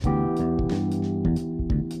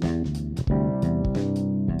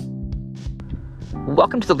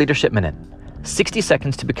Welcome to the Leadership Minute, 60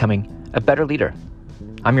 seconds to becoming a better leader.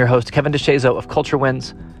 I'm your host, Kevin DeShazo of Culture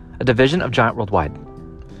Wins, a division of Giant Worldwide.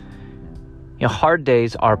 Hard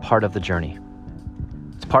days are part of the journey.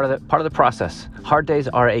 It's part of the process. Hard days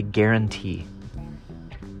are a guarantee.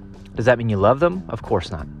 Does that mean you love them? Of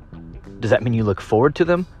course not. Does that mean you look forward to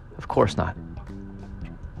them? Of course not.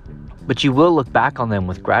 But you will look back on them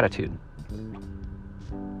with gratitude,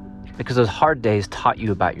 because those hard days taught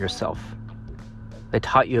you about yourself. They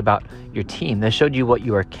taught you about your team. They showed you what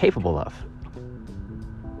you are capable of.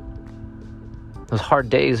 Those hard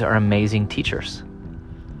days are amazing teachers.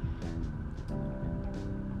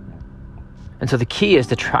 And so the key is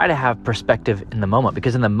to try to have perspective in the moment,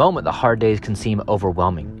 because in the moment, the hard days can seem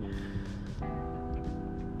overwhelming.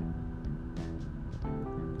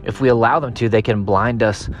 If we allow them to, they can blind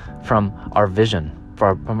us from our vision,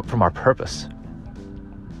 from our purpose.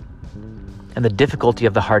 And the difficulty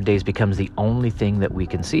of the hard days becomes the only thing that we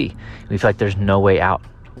can see. We feel like there's no way out.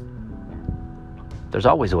 There's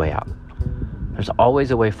always a way out. There's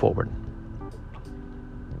always a way forward.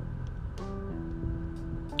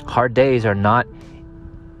 Hard days are not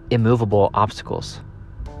immovable obstacles.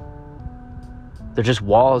 They're just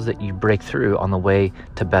walls that you break through on the way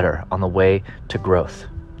to better, on the way to growth.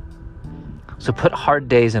 So put hard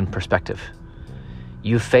days in perspective.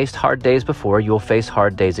 You've faced hard days before, you'll face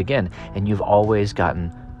hard days again, and you've always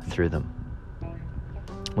gotten through them.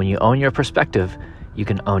 When you own your perspective, you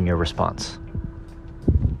can own your response.